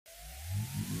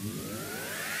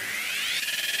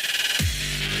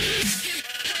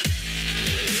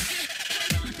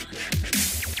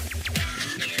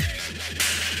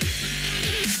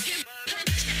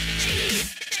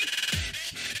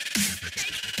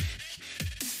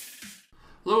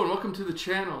Hello and welcome to the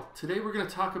channel. Today we're going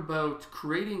to talk about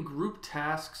creating group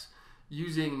tasks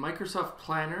using Microsoft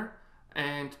Planner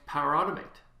and Power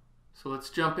Automate. So let's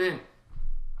jump in.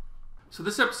 So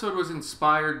this episode was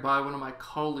inspired by one of my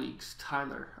colleagues,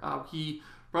 Tyler. He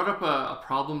brought up a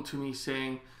problem to me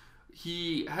saying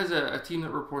he has a team that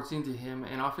reports into him,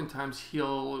 and oftentimes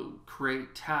he'll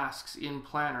create tasks in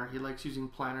Planner. He likes using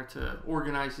Planner to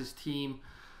organize his team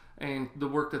and the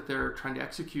work that they're trying to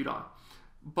execute on.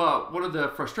 But one of the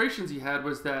frustrations he had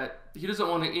was that he doesn't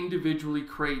want to individually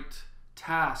create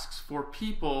tasks for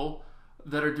people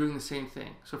that are doing the same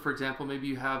thing. So for example, maybe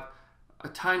you have a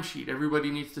timesheet. Everybody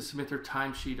needs to submit their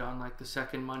timesheet on like the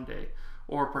second Monday.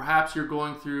 Or perhaps you're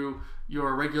going through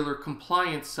your regular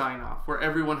compliance sign-off where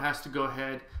everyone has to go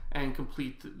ahead and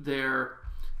complete their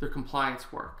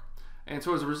compliance work. And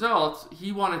so as a result,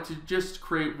 he wanted to just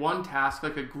create one task,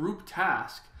 like a group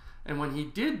task. And when he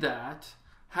did that,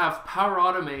 have Power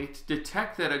Automate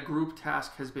detect that a group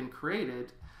task has been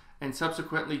created and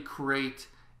subsequently create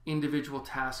individual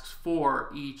tasks for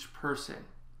each person.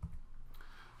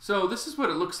 So this is what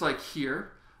it looks like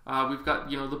here. We've got,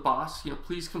 the boss,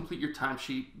 please complete your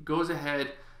timesheet, goes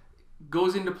ahead,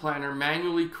 goes into Planner,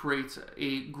 manually creates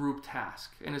a group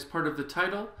task. And as part of the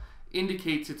title,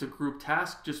 indicates it's a group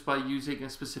task just by using a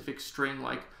specific string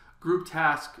like group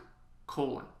task :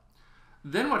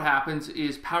 Then what happens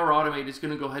is Power Automate is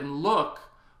going to go ahead and look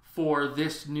for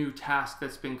this new task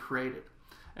that's been created.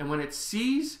 And when it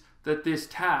sees that this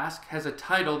task has a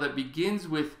title that begins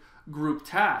with group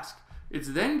task,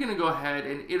 it's then going to go ahead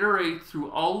and iterate through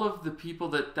all of the people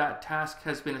that that task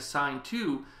has been assigned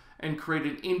to and create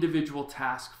an individual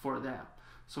task for them.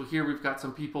 So here we've got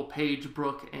some people, Paige,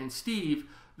 Brooke, and Steve.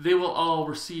 They will all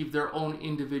receive their own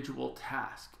individual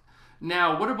task.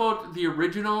 Now, what about the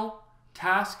original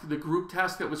task, the group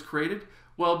task that was created?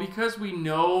 Well, because we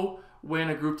know when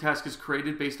a group task is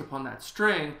created based upon that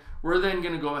string, we're then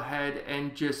going to go ahead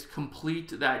and just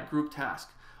complete that group task.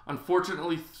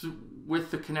 Unfortunately, with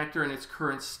the connector in its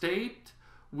current state,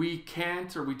 we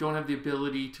can't, or we don't have the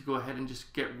ability to go ahead and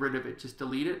just get rid of it, just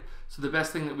delete it. So the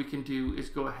best thing that we can do is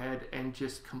go ahead and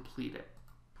just complete it.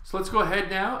 So let's go ahead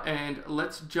now and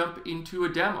let's jump into a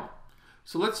demo.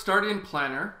 So let's start in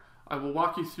Planner. I will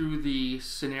walk you through the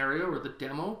scenario or the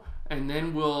demo, and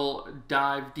then we'll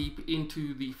dive deep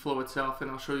into the flow itself,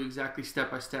 and I'll show you exactly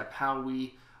step by step how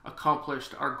we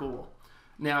accomplished our goal.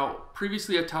 Now,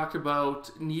 previously I talked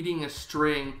about needing a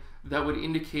string that would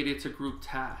indicate it's a group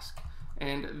task.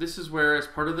 And this is where, as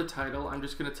part of the title, I'm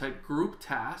just going to type group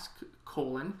task :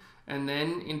 and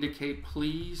then indicate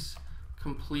please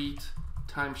complete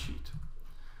timesheet.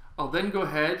 I'll then go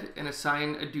ahead and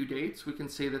assign a due date, so we can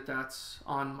say that that's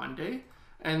on Monday.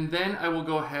 And then I will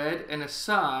go ahead and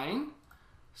assign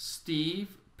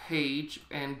Steve, Paige,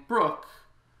 and Brooke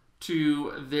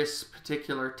to this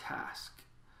particular task.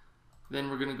 Then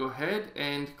we're going to go ahead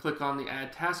and click on the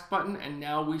Add Task button, and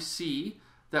now we see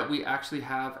that we actually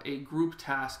have a group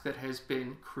task that has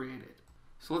been created.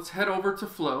 So let's head over to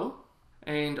Flow.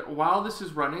 And while this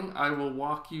is running, I will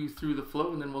walk you through the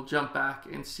flow, and then we'll jump back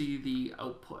and see the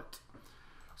output.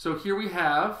 So here we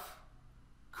have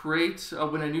create,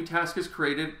 when a new task is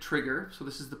created, trigger. So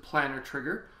this is the Planner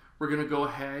trigger. We're going to go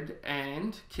ahead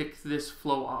and kick this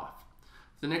flow off.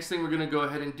 The next thing we're going to go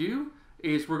ahead and do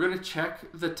is we're going to check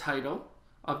the title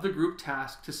of the group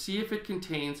task to see if it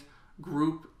contains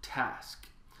group task.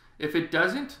 If it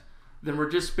doesn't, then we're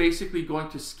just basically going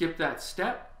to skip that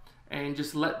step and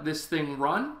just let this thing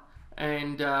run,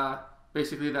 and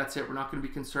basically that's it. We're not going to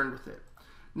be concerned with it.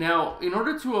 Now, in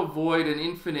order to avoid an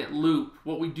infinite loop,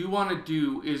 what we do want to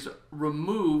do is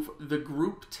remove the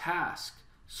group task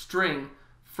string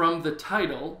from the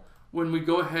title when we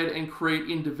go ahead and create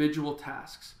individual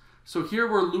tasks. So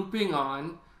here we're looping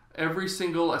on every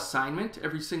single assignment,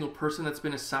 every single person that's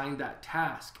been assigned that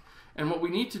task. And what we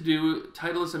need to do,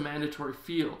 title is a mandatory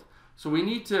field. So we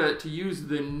need to use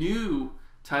the new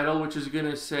title, which is going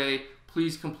to say,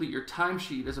 please complete your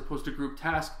timesheet, as opposed to group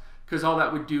task, because all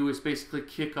that would do is basically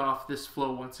kick off this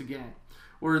flow once again.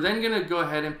 We're then going to go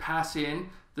ahead and pass in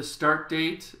the start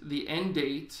date, the end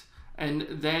date, and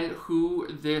then who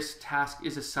this task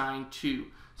is assigned to.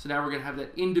 So now we're going to have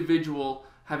that individual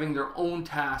having their own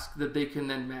task that they can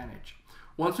then manage.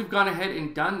 Once we've gone ahead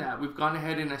and done that, we've gone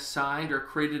ahead and assigned or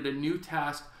created a new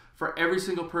task for every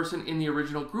single person in the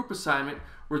original group assignment.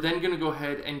 We're then going to go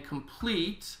ahead and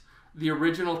complete the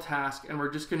original task, and we're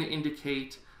just going to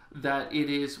indicate that it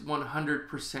is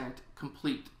 100%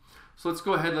 complete. So let's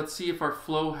go ahead, let's see if our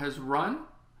flow has run.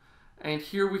 And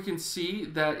here we can see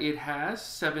that it has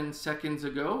 7 seconds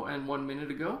ago and 1 minute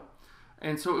ago.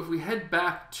 And so if we head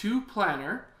back to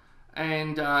Planner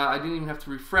and I didn't even have to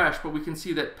refresh, but we can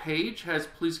see that Paige has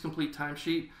please complete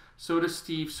timesheet, so does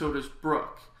Steve, so does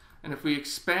Brooke. And if we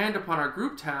expand upon our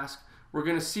group task, we're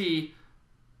going to see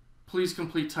please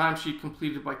complete timesheet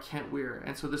completed by Kent Weare.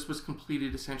 And so this was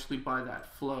completed essentially by that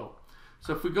flow.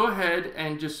 So if we go ahead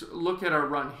and just look at our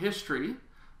run history,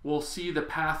 we'll see the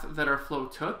path that our flow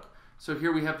took. So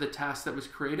here we have the task that was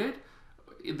created.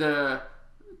 The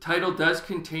title does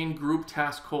contain group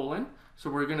task colon. So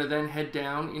we're going to then head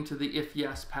down into the if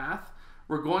yes path.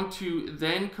 We're going to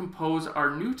then compose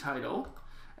our new title.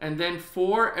 And then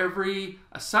for every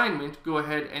assignment, go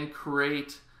ahead and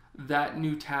create that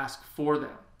new task for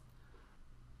them.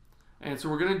 And so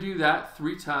we're going to do that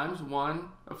 3 times, 1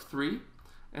 of 3.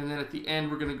 And then at the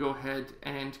end, we're going to go ahead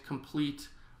and complete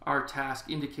our task,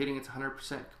 indicating it's 100%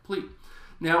 complete.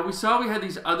 Now, we saw we had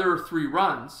these other 3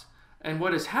 runs. And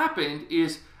what has happened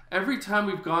is every time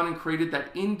we've gone and created that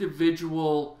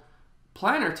individual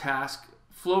planner task,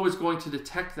 Flow is going to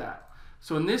detect that.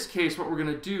 So in this case, what we're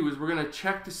going to do is we're going to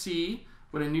check to see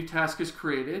when a new task is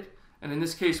created. And in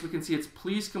this case, we can see it's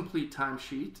please complete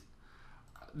timesheet.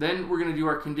 Then we're going to do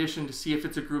our condition to see if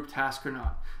it's a group task or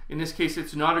not. In this case,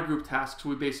 it's not a group task, so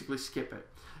we basically skip it.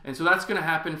 And so that's going to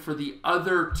happen for the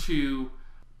other 2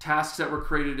 tasks that were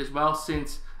created as well,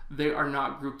 since they are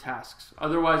not group tasks.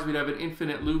 Otherwise, we'd have an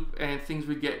infinite loop and things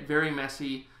would get very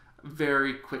messy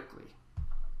very quickly.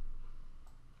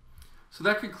 So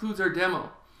that concludes our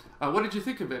demo. What did you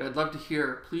think of it? I'd love to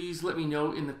hear. Please let me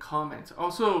know in the comments.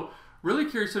 Also, really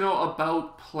curious to know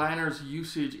about Planner's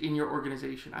usage in your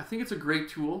organization. I think it's a great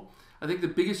tool. I think the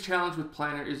biggest challenge with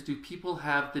Planner is, do people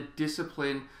have the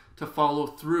discipline to follow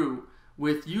through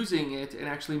with using it and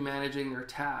actually managing their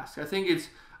tasks? I think it's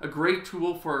a great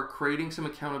tool for creating some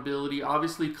accountability,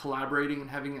 obviously collaborating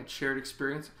and having that shared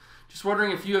experience. Just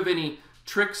wondering if you have any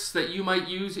tricks that you might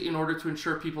use in order to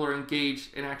ensure people are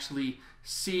engaged and actually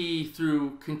see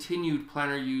through continued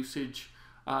Planner usage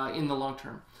in the long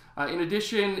term. In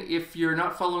addition, if you're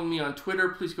not following me on Twitter,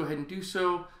 please go ahead and do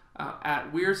so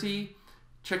at Weare.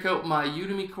 Check out my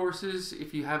Udemy courses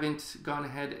if you haven't gone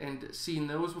ahead and seen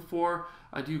those before.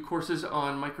 I do courses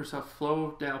on Microsoft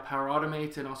Flow, now Power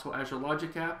Automate, and also Azure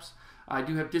Logic apps. I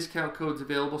do have discount codes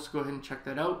available, so go ahead and check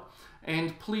that out.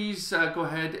 And please go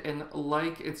ahead and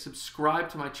like and subscribe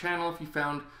to my channel if you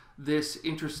found this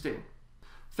interesting.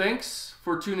 Thanks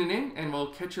for tuning in, and we'll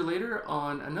catch you later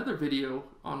on another video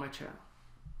on my channel.